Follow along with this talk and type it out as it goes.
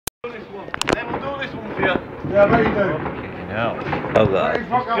Yeah, I bet you do. No. Oh God. It's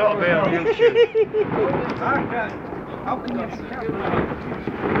got to be on YouTube. How can you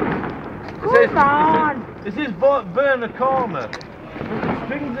Come on! Is this burn the corner?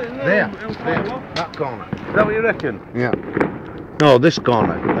 Strings it in there. That corner. Is that what you reckon? Yeah. No, this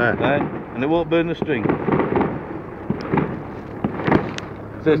corner. There. Right. And it won't burn the string.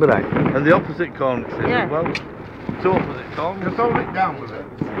 So Right. and the opposite corner it says Yeah. as well. Two opposite corners. Just hold it down with it.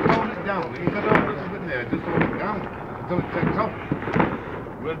 Hold it down. You've got to hold it in there. Just hold it down until it takes off.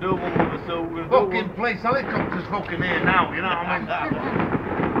 We're gonna do one with the so we're gonna do Fucking one. place helicopters fucking here now. You know what I mean?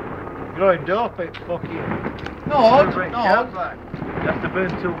 You're going dope it, fucking. No, You have to burn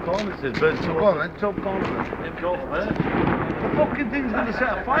two corners. It says burn two Go on then. top corners. It goes there. The fucking thing's going to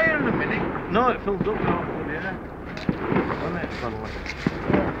set a fire in a minute. No, it fills up now. Yeah. Doesn't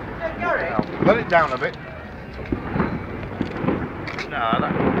it? Let it down a bit. No,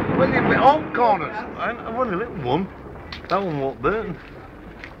 that. Well, you've got all corners. I've only lit one. That one won't burn.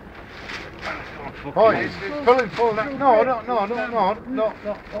 Oh, it's filling full now. No. Not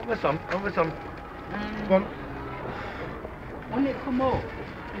this on. Not this on. Go on. When it come up,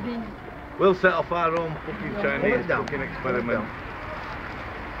 then We'll set off our own fucking Chinese fucking experiment.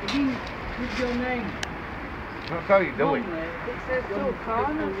 with your name. That's how you do it. It says two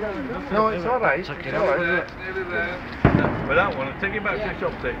corners. No, it's alright. It's alright. But that one, take it back to the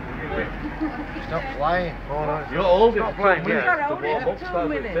shop, take. It's not flying. You're old, it's Not flying, flying, yeah. yeah. The warm up Two starts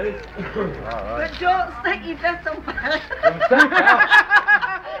minutes. at 2. But don't stick your death on fire.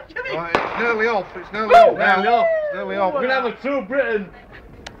 Right, it's nearly off. It's nearly Woo! off now. Nearly off. It's nearly off. We're gonna have a true Briton.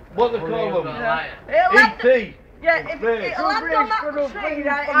 What they call them? It'll land, E.T. yeah, it'll land on that tree,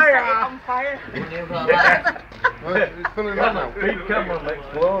 right, and set it on fire. Right, it's filling up now. Big camera will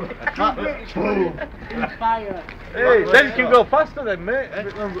explode. Boom. Fire. Hey, then you can go faster then, mate.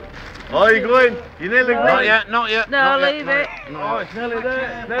 Oh, you're going? You're nearly going? Not yet, not yet. No, not yet, leave not it. yet. Oh, it's nearly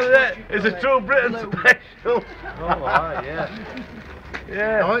there. Nearly there. It's a true Briton special. Oh, right, yeah.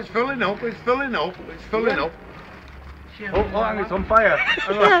 Yeah. No, it's filling up. It's filling up. It's filling up. Oh, hang on, it's on fire. It's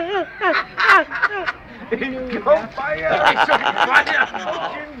on fire. It's on fire.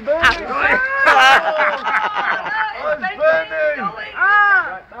 Fucking burning. Oh, it's burning.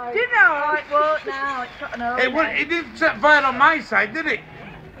 Do you know? It won't now. It's got an hole. It didn't set fire on my side, did it?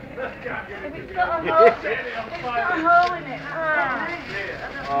 If it's got a hole, it's got a hole in it.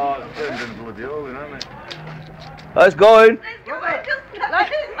 Oh, it's turned into bloody hole, hasn't it? Oh, it's going. Can't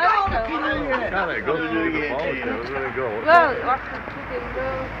let it go through the ball, it's really go.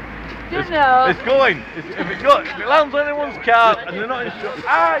 Do you know? It's going. If it lands on anyone's car and they're not insured.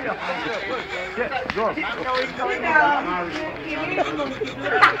 Ah, yeah. Yeah, go on.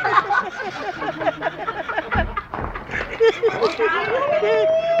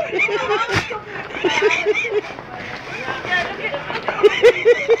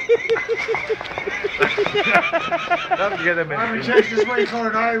 Don't get him in. I'm chased this way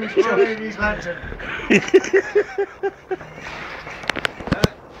corridor. I was trying his lantern.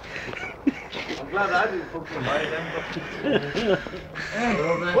 I'm glad I didn't fucking buy them.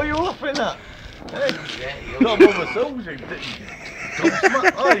 What are you laughing at? Hey, not move a soldier. Don't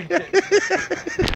smack. Oh,